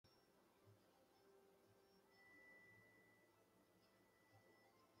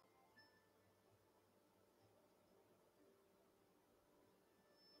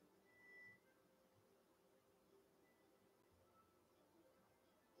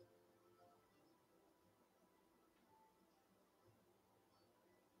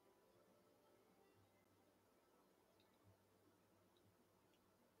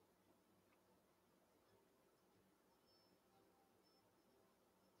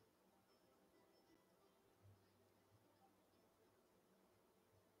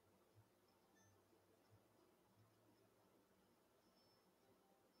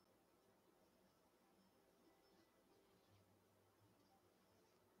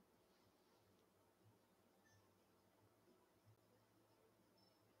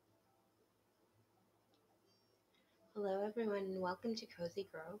Hello, everyone, and welcome to Cozy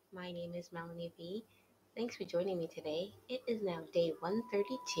Grove. My name is Melanie V. Thanks for joining me today. It is now day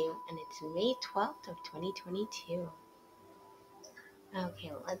 132, and it's May 12th of 2022.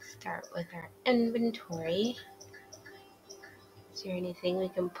 Okay, let's start with our inventory. Is there anything we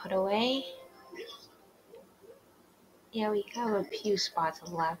can put away? Yeah, we have a few spots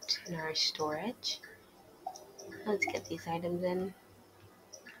left in our storage. Let's get these items in.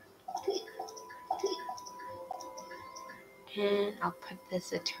 And I'll put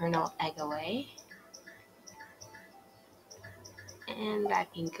this eternal egg away. And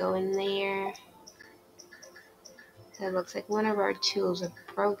that can go in there. So it looks like one of our tools are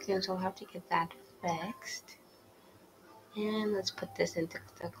broken, so I'll have to get that fixed. And let's put this into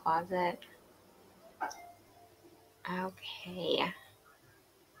the closet. Okay.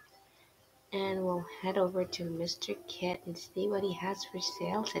 And we'll head over to Mr. Kit and see what he has for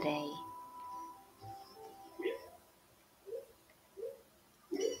sale today.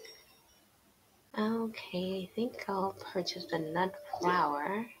 Okay, I think I'll purchase the nut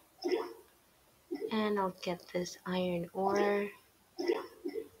flour. And I'll get this iron ore.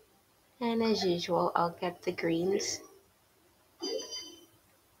 And as usual, I'll get the greens.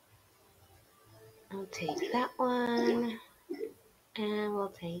 I'll take that one. And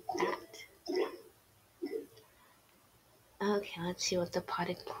we'll take that. Okay, let's see what the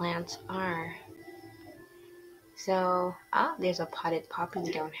potted plants are. So, there's a potted poppy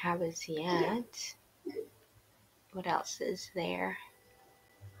we don't have as yet. What else is there?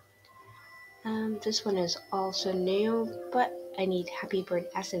 This one is also new, but I need Happy Bird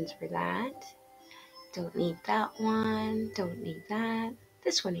Essence for that. Don't need that one. Don't need that.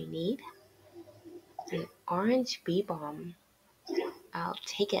 This one I need. An orange bee balm. I'll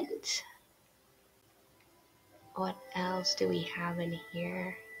take it. What else do we have in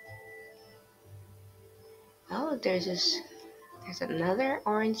here? Oh, there's another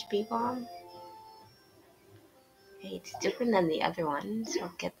orange bee balm. Okay, it's different than the other ones, so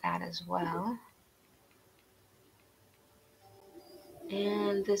I'll get that as well.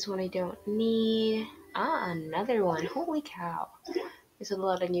 And this one I don't need. Another one. Holy cow. There's a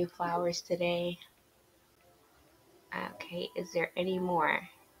lot of new flowers today. Okay, is there any more?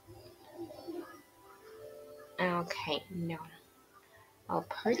 Okay, no. I'll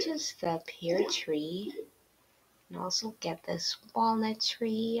purchase the pear tree and also get this walnut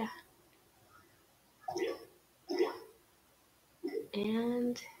tree.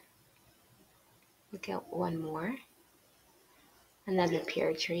 And look at one more. Another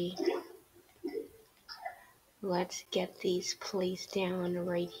pear tree. Let's get these placed down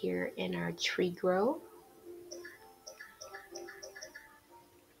right here in our tree grove.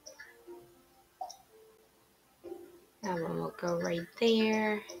 That one will go right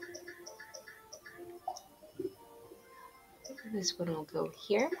there. This one will go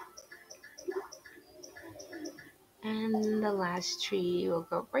here. And the last tree will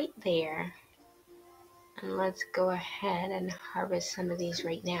go right there. And let's go ahead and harvest some of these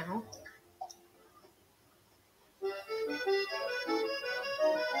right now.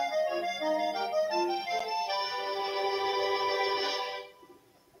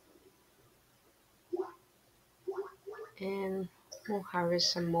 And we'll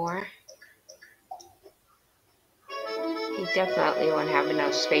harvest some more. You definitely won't have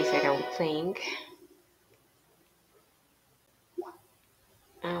enough space, I don't think.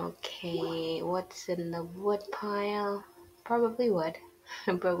 Okay, what's in the wood pile? Probably wood,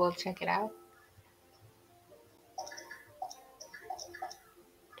 but we'll check it out.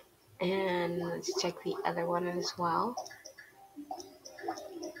 And let's check the other one as well.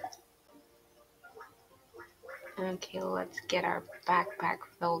 Okay, let's get our backpack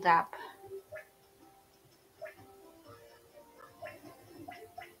filled up.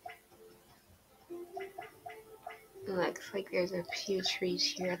 Looks like there's a few trees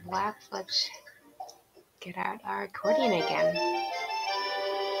here left. Let's get out our accordion again.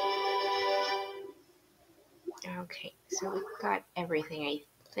 Okay, so we've got everything, I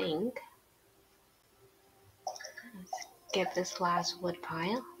think. Let's get this last wood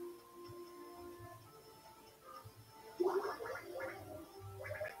pile.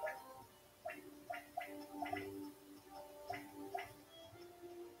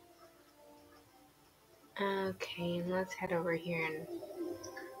 Okay, and let's head over here and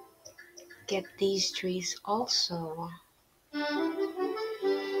get these trees also.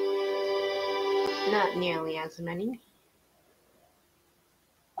 Not nearly as many,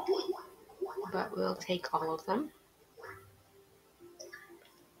 but we'll take all of them.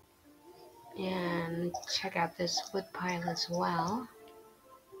 And check out this wood pile as well.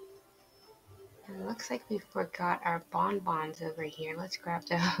 And Looks like we forgot our bonbons over here. Let's grab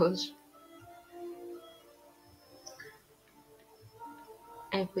those.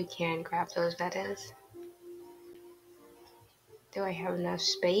 If we can grab those, that is. Do I have enough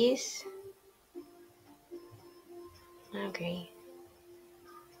space? Okay.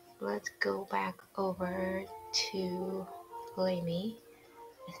 Let's go back over to Blamey.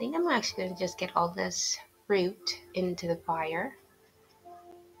 I think I'm actually going to just get all this fruit into the fire.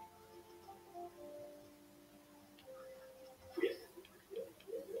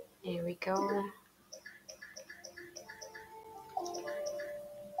 Here we go.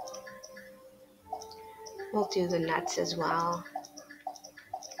 We'll do the nuts as well.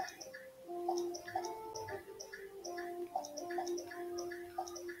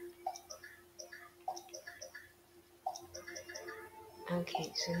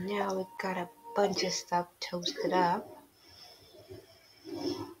 Okay, so now we've got a bunch of stuff toasted up.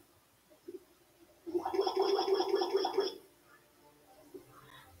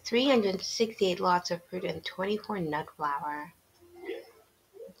 $368 lots of fruit and 24 nut flour.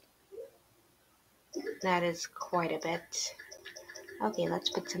 That is quite a bit. Okay, let's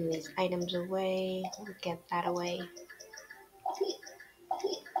put some of these items away. We'll get that away.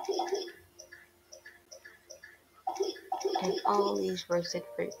 And all these roasted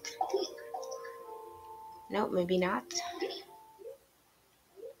fruit. Nope, maybe not.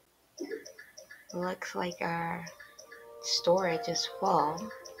 Looks like our storage is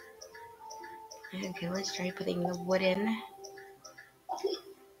full. Okay, let's try putting the wood in.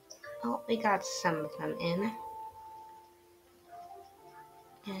 Oh, we got some of them in.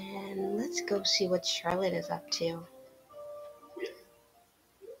 And let's go see what Charlotte is up to.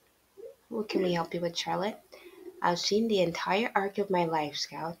 What can we help you with, Charlotte? I've seen the entire arc of my life,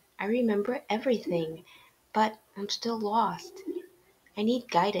 Scout. I remember everything, but I'm still lost. I need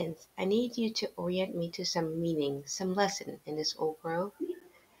guidance. I need you to orient me to some meaning, some lesson in this old grove.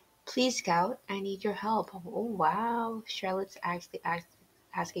 Please, Scout, I need your help. Oh, wow. Charlotte's actually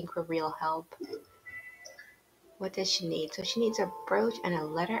asking for real help. What does she need? So she needs a brooch and a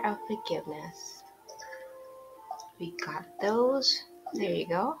letter of forgiveness. We got those. There you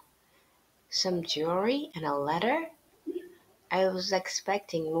go. Some jewelry and a letter? I was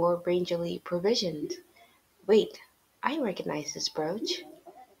expecting more rangerly provisions. Wait, I recognize this brooch.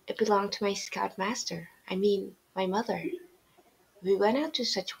 It belonged to my scoutmaster. I mean, my mother. We went out to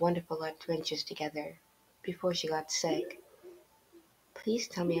such wonderful adventures together before she got sick. Please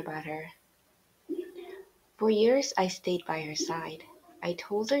tell me about her. For years, I stayed by her side. I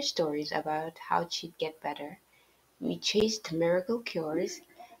told her stories about how she'd get better. We chased miracle cures.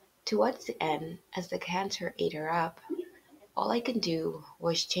 Towards the end, as the cancer ate her up, all I could do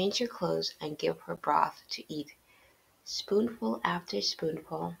was change her clothes and give her broth to eat, spoonful after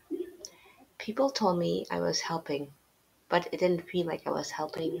spoonful. People told me I was helping, but it didn't feel like I was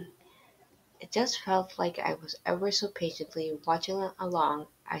helping. It just felt like I was ever so patiently watching along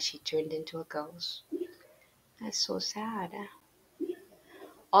as she turned into a ghost. That's so sad.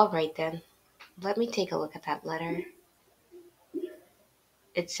 All right then, let me take a look at that letter.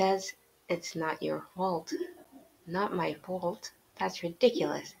 It says it's not your fault. Not my fault. That's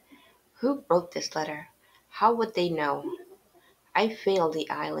ridiculous. Who wrote this letter? How would they know? I failed the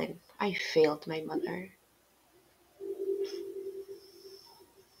island. I failed my mother.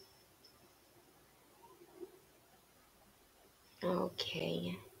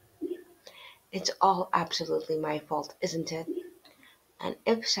 Okay. It's all absolutely my fault, isn't it? And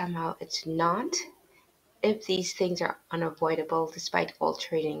if somehow it's not, if these things are unavoidable despite all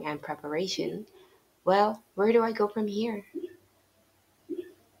training and preparation, well, where do I go from here?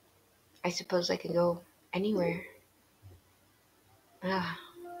 I suppose I can go anywhere. Ah,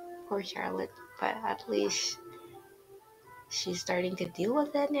 poor Charlotte, but at least she's starting to deal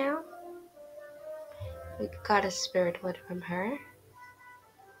with it now. We got a spirit wood from her,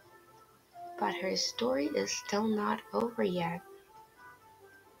 but her story is still not over yet.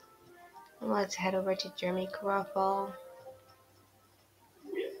 Let's head over to Jeremy Garofalo.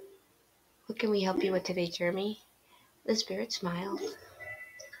 What can we help you with today, Jeremy? The spirit smiled.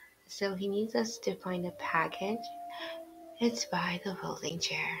 So he needs us to find a package. It's by the folding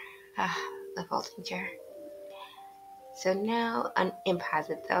chair. Ah, the folding chair. So now an imp has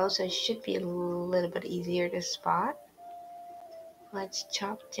it though, so it should be a little bit easier to spot. Let's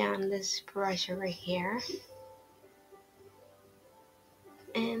chop down this brush over here.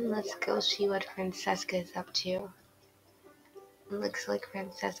 And let's go see what Francesca is up to. Looks like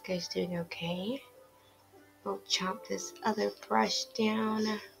Francesca is doing okay. We'll chop this other brush down.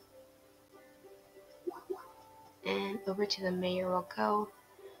 And over to the mayor we'll go.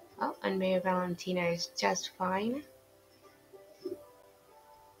 Oh, and Mary Valentina is just fine.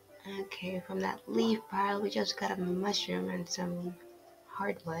 Okay, from that leaf pile, we just got a mushroom and some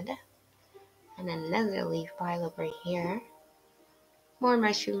hardwood. And another leaf pile over here. More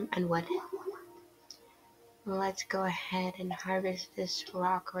mushroom and wood. Let's go ahead and harvest this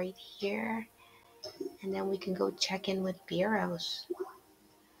rock right here. And then we can go check in with Biros.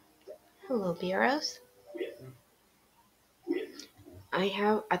 Hello, Biros. I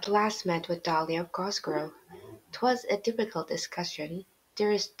have at last met with Dahlia of Cosgrove. 'Twas a difficult discussion.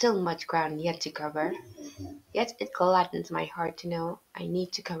 There is still much ground yet to cover. Yet it gladdens my heart to know I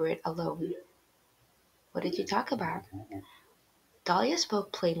need to cover it alone. What did you talk about? Dahlia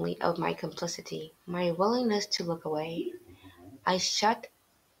spoke plainly of my complicity, my willingness to look away. I shut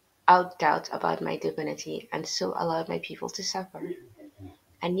out doubts about my divinity, and so allowed my people to suffer.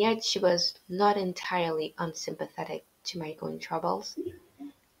 And yet she was not entirely unsympathetic to my own troubles.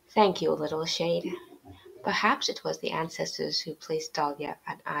 Thank you, little shade. Perhaps it was the ancestors who placed Dahlia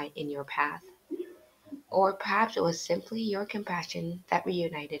and I in your path. Or perhaps it was simply your compassion that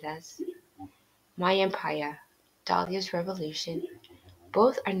reunited us. My empire, Dahlia's revolution,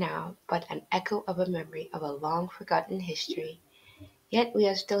 both are now but an echo of a memory of a long forgotten history. Yet we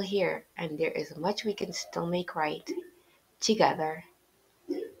are still here, and there is much we can still make right. Together.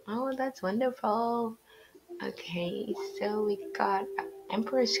 Oh, that's wonderful. Okay, so we got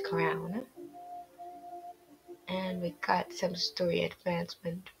Emperor's Crown, and we got some story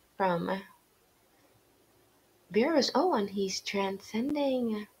advancement from Beerus. Oh, and he's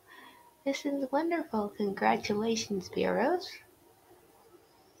transcending. This is wonderful. Congratulations, Beerus.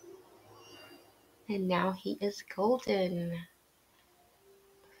 And now he is golden.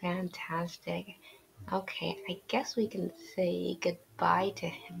 Fantastic. Okay, I guess we can say goodbye to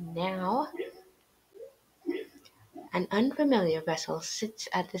him now. An unfamiliar vessel sits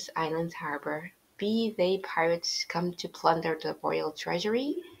at this island's harbor. Be they pirates come to plunder the royal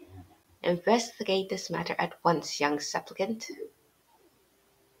treasury? Investigate this matter at once, young supplicant.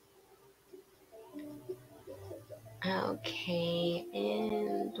 Okay,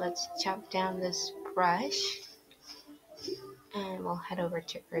 and let's chop down this brush. And we'll head over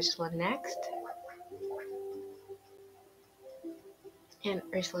to Ursula next. And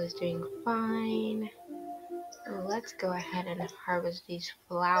Ursula is doing fine. Let's go ahead and harvest these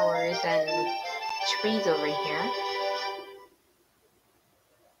flowers and trees over here.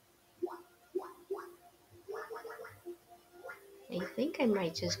 I think I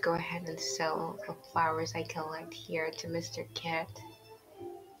might just go ahead and sell the flowers I collect here to Mr. Cat.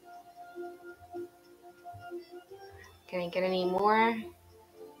 Can I get any more?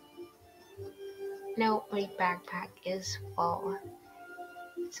 No, my backpack is full.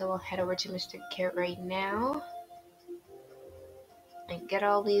 So we'll head over to Mr. Cat right now and get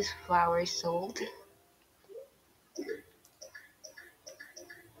all these flowers sold.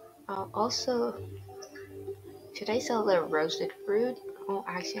 Also, should I sell the roasted fruit? Oh,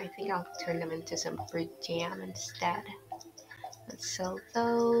 actually, I think I'll turn them into some fruit jam instead. Let's sell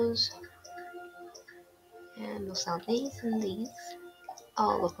those. And we'll sell these and these.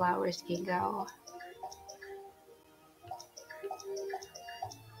 All the flowers can go.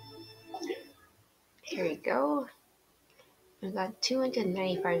 Here we go. We got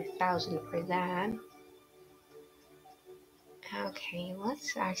 295,000 for that. Okay,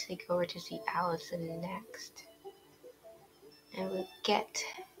 let's actually go over to see Allison next. And we'll get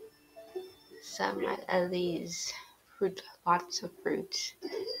some of these fruit, lots of fruits,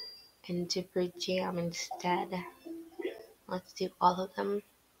 into fruit jam instead. Let's do all of them.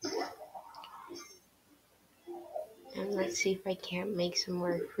 And let's see if I can't make some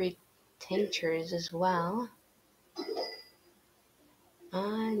more fruit tinctures as well.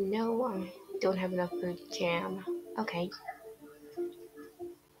 No, I don't have enough fruit jam. Okay.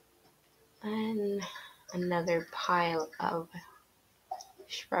 And another pile of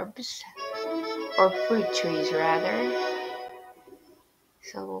shrubs, or fruit trees rather.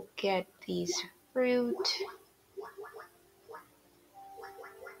 So we'll get these fruit.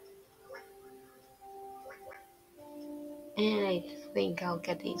 And I think I'll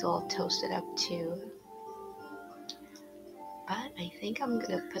get these all toasted up too. But I think I'm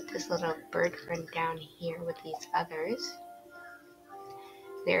gonna put this little bird friend down here with these others.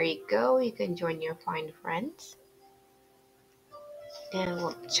 There you go, you can join your fine friends. And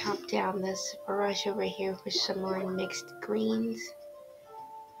we'll chop down this brush over here for some more mixed greens.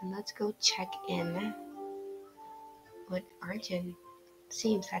 And let's go check in with Arjun.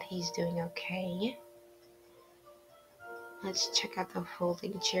 Seems that he's doing okay. Let's check out the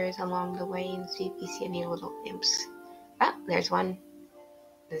folding chairs along the way and see if we see any little imps. Ah, there's one.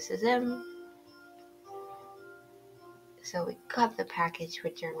 This is him. So we got the package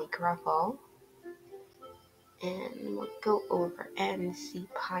with Jeremy Gruffle. And we'll go over and see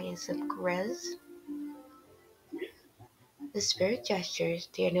Pious of Grizz. The spirit gestures,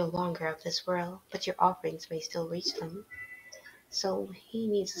 they are no longer of this world, but your offerings may still reach them. So he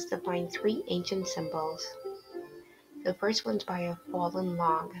needs us to find 3 ancient symbols. The first one's by a fallen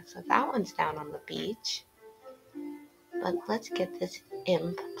log, so that one's down on the beach. But let's get this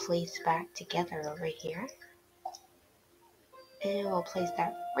imp placed back together over here. And we'll place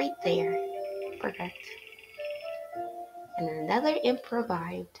that right there. Perfect. And another imp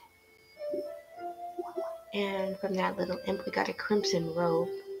revived. And from that little imp we got a crimson robe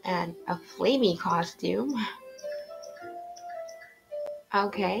and a flamey costume.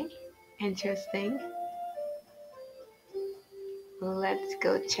 Okay, interesting. Let's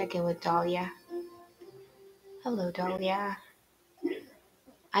go check in with Dahlia. Hello, Dahlia.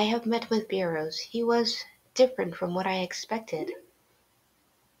 I have met with Barrows. He was different from what I expected.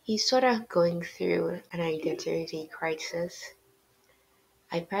 He's sort of going through an identity crisis.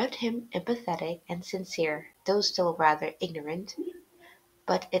 I found him empathetic and sincere, though still rather ignorant.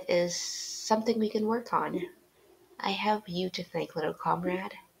 But it is something we can work on. I have you to thank, little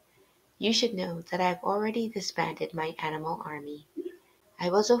comrade. You should know that I have already disbanded my animal army. I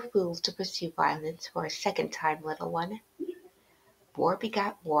was a fool to pursue violence for a second time, little one. War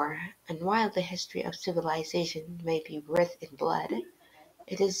begat war, and while the history of civilization may be writ in blood,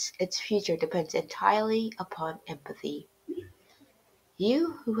 its future depends entirely upon empathy.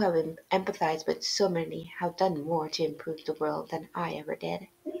 You who have empathized with so many have done more to improve the world than I ever did.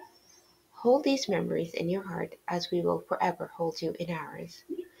 Hold these memories in your heart as we will forever hold you in ours.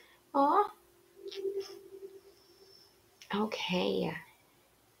 Aw, okay.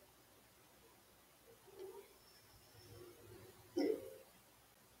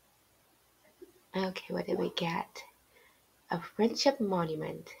 Okay, what did we get? A friendship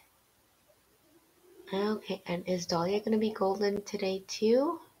monument. Okay, and is Dahlia going to be golden today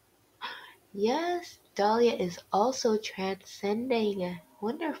too? Yes, Dahlia is also transcending.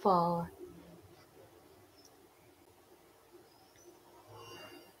 Wonderful.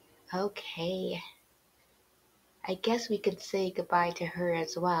 Okay, I guess we could say goodbye to her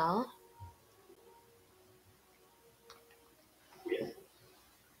as well.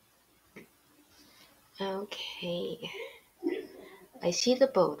 Okay, I see the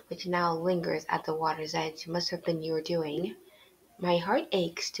boat which now lingers at the water's edge must have been your doing. My heart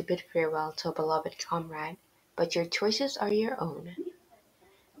aches to bid farewell to a beloved comrade, but your choices are your own.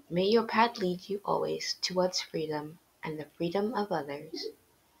 May your path lead you always towards freedom and the freedom of others.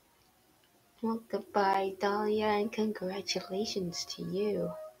 Well, goodbye, Dahlia, and congratulations to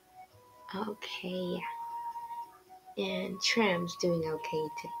you. Okay, and Tram's doing okay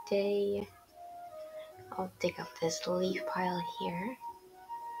today. I'll dig up this leaf pile here.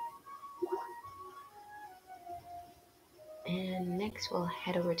 And next we'll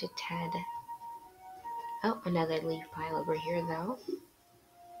head over to Ted. Oh, another leaf pile over here though.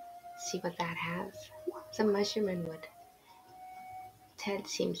 See what that has. Some mushroom wood. Ted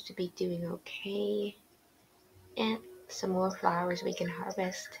seems to be doing okay. And some more flowers we can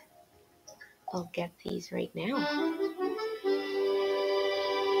harvest. I'll get these right now.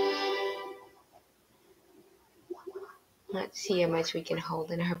 Let's see how much we can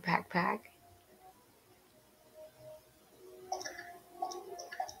hold in our backpack.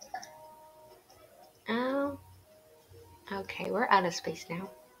 Oh, okay, we're out of space now.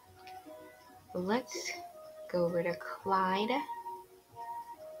 Let's go over to Clyde.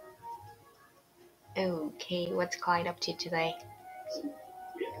 Okay, what's Clyde up to today?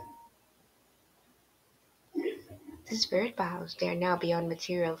 The spirit bows. They are now beyond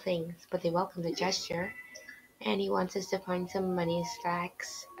material things, but they welcome the gesture. And he wants us to find some money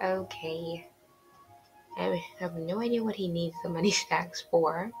stacks. Okay. I have no idea what he needs the money stacks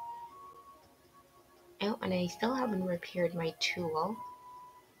for. Oh, and I still haven't repaired my tool.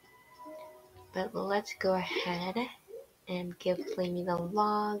 But let's go ahead and give Flamey the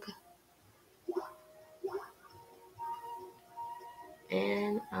log.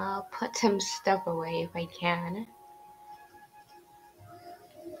 And I'll put some stuff away if I can.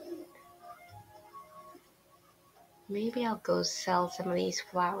 Maybe I'll go sell some of these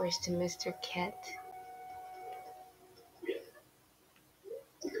flowers to Mr. Kit.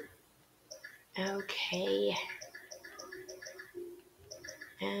 Okay.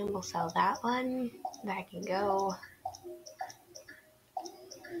 And we'll sell that one. That can go.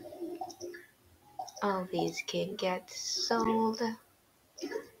 All these can get sold.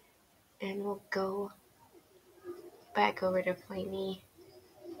 And we'll go back over to Flamey.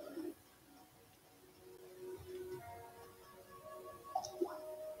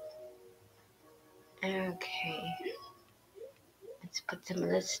 Okay, let's put some of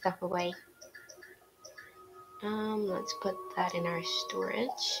this stuff away. Let's put that in our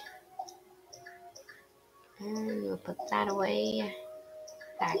storage. And we'll put that away.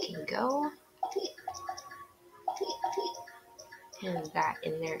 That can go. And that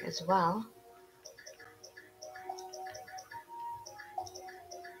in there as well.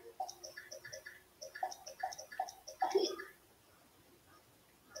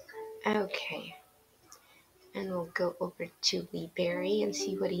 Okay. And we'll go over to Lee Berry and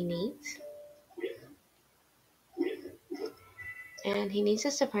see what he needs. And he needs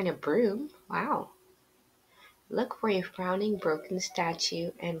us to find a broom. Wow. Look for a frowning broken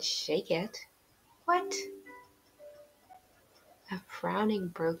statue and shake it. What? A frowning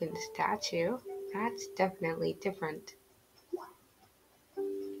broken statue? That's definitely different.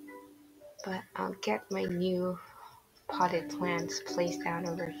 But I'll get my new potted plants placed down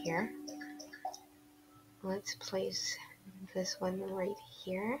over here. Let's place this one right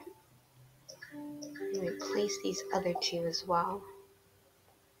here. And we place these other two as well.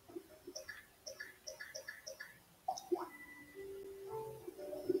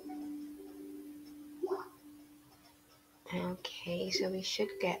 Okay, so we should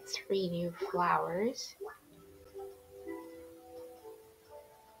get 3 new flowers.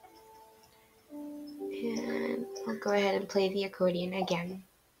 And I'll go ahead and play the accordion again.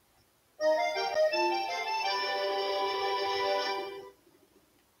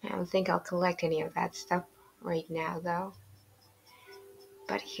 I don't think I'll collect any of that stuff right now though.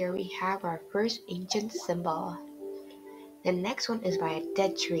 But here we have our first ancient symbol. The next one is by a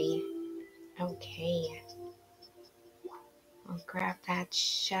dead tree. Okay. I'll grab that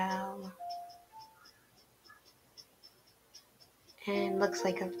shell. And looks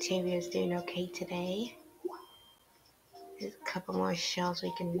like Octavia's doing okay today. There's a couple more shells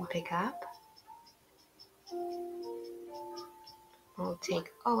we can pick up. We'll take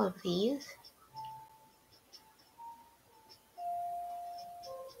all of these.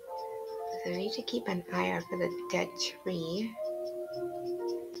 So we need to keep an eye out for the dead tree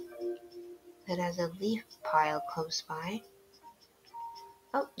that has a leaf pile close by.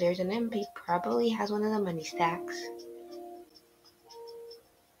 Oh, there's an imp. He probably has one of the money stacks.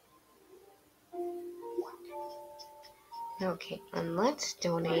 Okay, and let's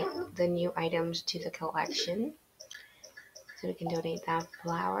donate the new items to the collection. So we can donate that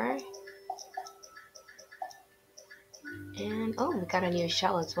flower. And, oh, we got a new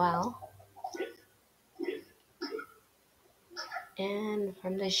shell as well. And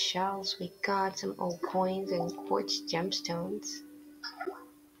from the shells, we got some old coins and quartz gemstones.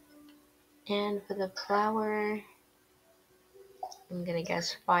 And for the flower, I'm gonna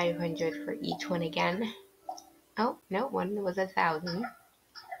guess 500 for each one again. Oh, no, one was 1,000.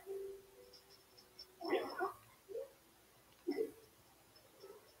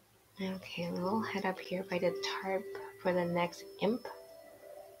 Okay, we'll head up here by the tarp for the next imp.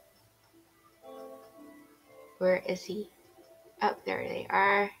 Where is he? Oh, there they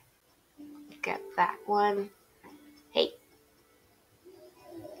are. Get that one. Hey.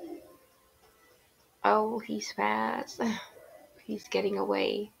 Oh, he's fast. He's getting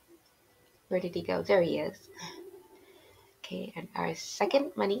away. Where did he go? There he is. Okay, and our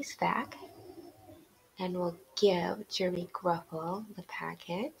second money stack. And we'll give Jeremy Gruffle the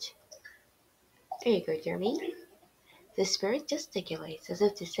package. There you go, Jeremy. The spirit gesticulates as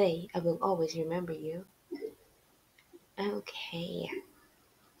if to say, I will always remember you. Okay.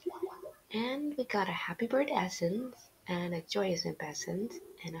 And we got a Happy Bird essence and a Joyous Imp essence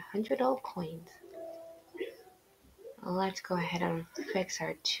and 100 old coins. Let's go ahead and fix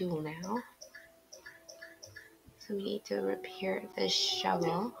our tool now. So we need to repair this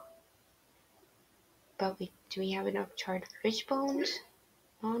shovel. But do we have enough charred fish bones?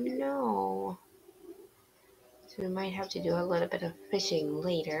 Oh no. So we might have to do a little bit of fishing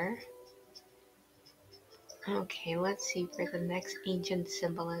later. Okay, let's see where the next ancient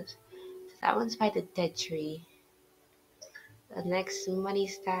symbol is. So that one's by the dead tree. The next money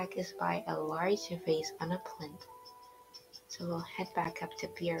stack is by a large vase on a plinth. So we'll head back up to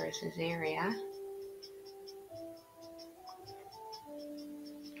Beerus's area.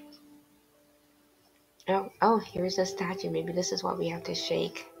 Oh, here's a statue. Maybe this is what we have to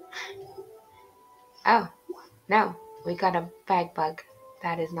shake. Oh, no, we got a bag bug.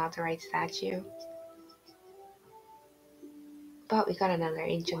 That is not the right statue. But we got another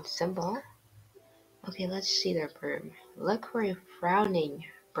ancient symbol. Okay, let's see their broom. Look for a frowning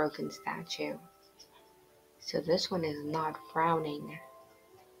broken statue. So this one is not frowning.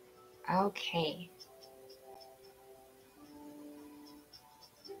 Okay.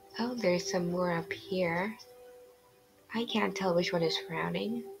 Oh, there's some more up here. I can't tell which one is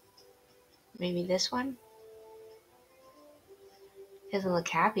frowning. Maybe this one? Doesn't look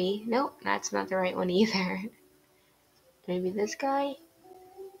happy. Nope, that's not the right one either. Maybe this guy?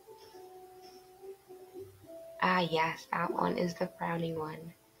 Ah, yes, that one is the frowning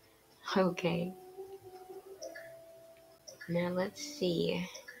one. Okay. Now let's see.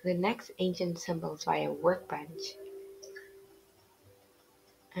 The next ancient symbol is by a workbench.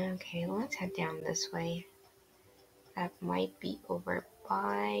 Okay, let's head down this way. That might be over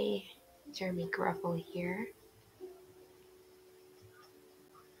by Jeremy Gruffle here.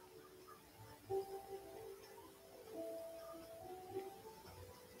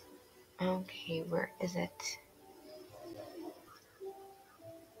 Okay, where is it?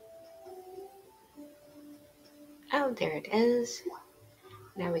 Oh, there it is.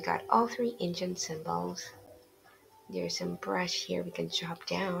 Now we got all three ancient symbols. There's some brush here we can chop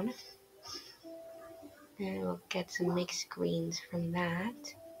down. And we'll get some mixed greens from that.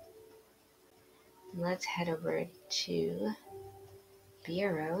 Let's head over to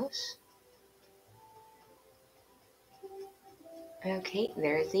Bureaus. Okay,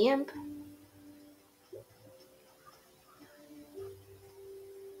 there's the imp.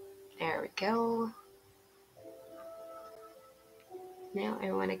 There we go. Now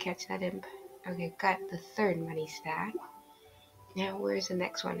I want to catch that imp. Okay, got the third money stack. Now where's the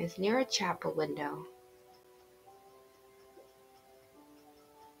next one? It's near a chapel window.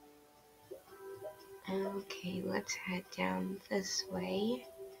 Okay, let's head down this way.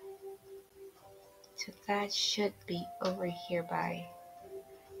 So that should be over here by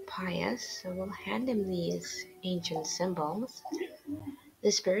Pius. So we'll hand him these ancient symbols.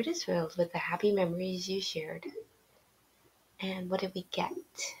 The spirit is filled with the happy memories you shared. And what did we get?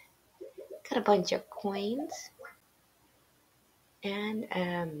 Got a bunch of coins. And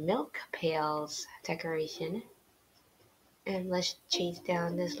a milk pails decoration. And let's chase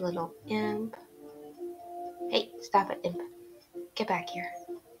down this little imp. Hey, stop it, imp. Get back here.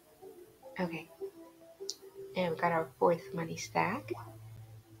 Okay. And we got our fourth money stack.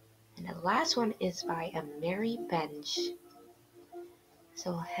 And the last one is by a merry bench.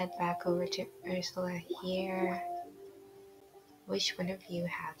 So we'll head back over to Ursula here. Which one of you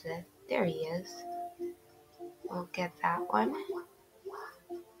has it? There he is. We'll get that one.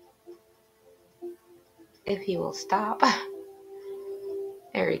 If he will stop.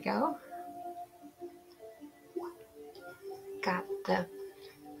 There we go. Got the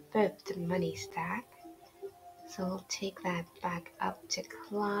fifth money stack. So we'll take that back up to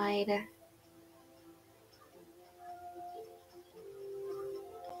Clyde.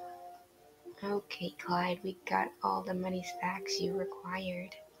 Okay, Clyde, we got all the money stacks you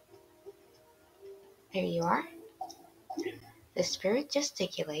required. There you are. The spirit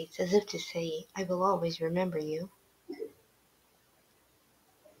gesticulates as if to say, I will always remember you.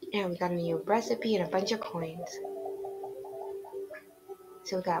 And we got a new recipe and a bunch of coins.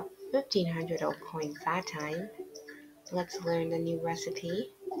 So we got 1,500 old coins that time. Let's learn the new recipe.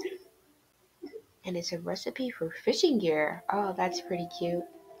 And it's a recipe for fishing gear. Oh, that's pretty cute.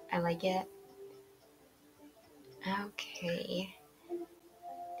 I like it. Okay.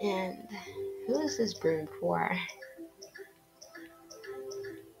 And who is this broom for?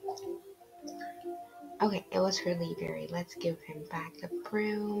 Okay, it was for Lee Berry. Let's give him back the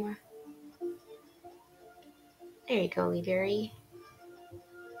broom. There you go, Lee Berry.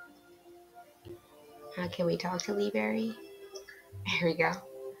 Can we talk to Lee Berry? Here we go.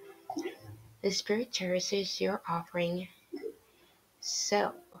 The spirit cherishes your offering.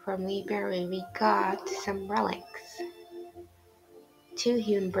 So, from Lee Berry, we got some relics. 2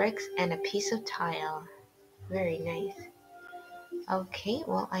 hewn bricks and a piece of tile. Very nice. Okay,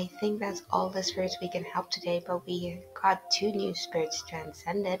 well, I think that's all the spirits we can help today, but we got 2 new spirits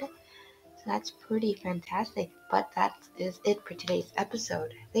transcended. So that's pretty fantastic. But that is it for today's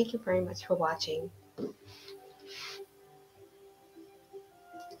episode. Thank you very much for watching.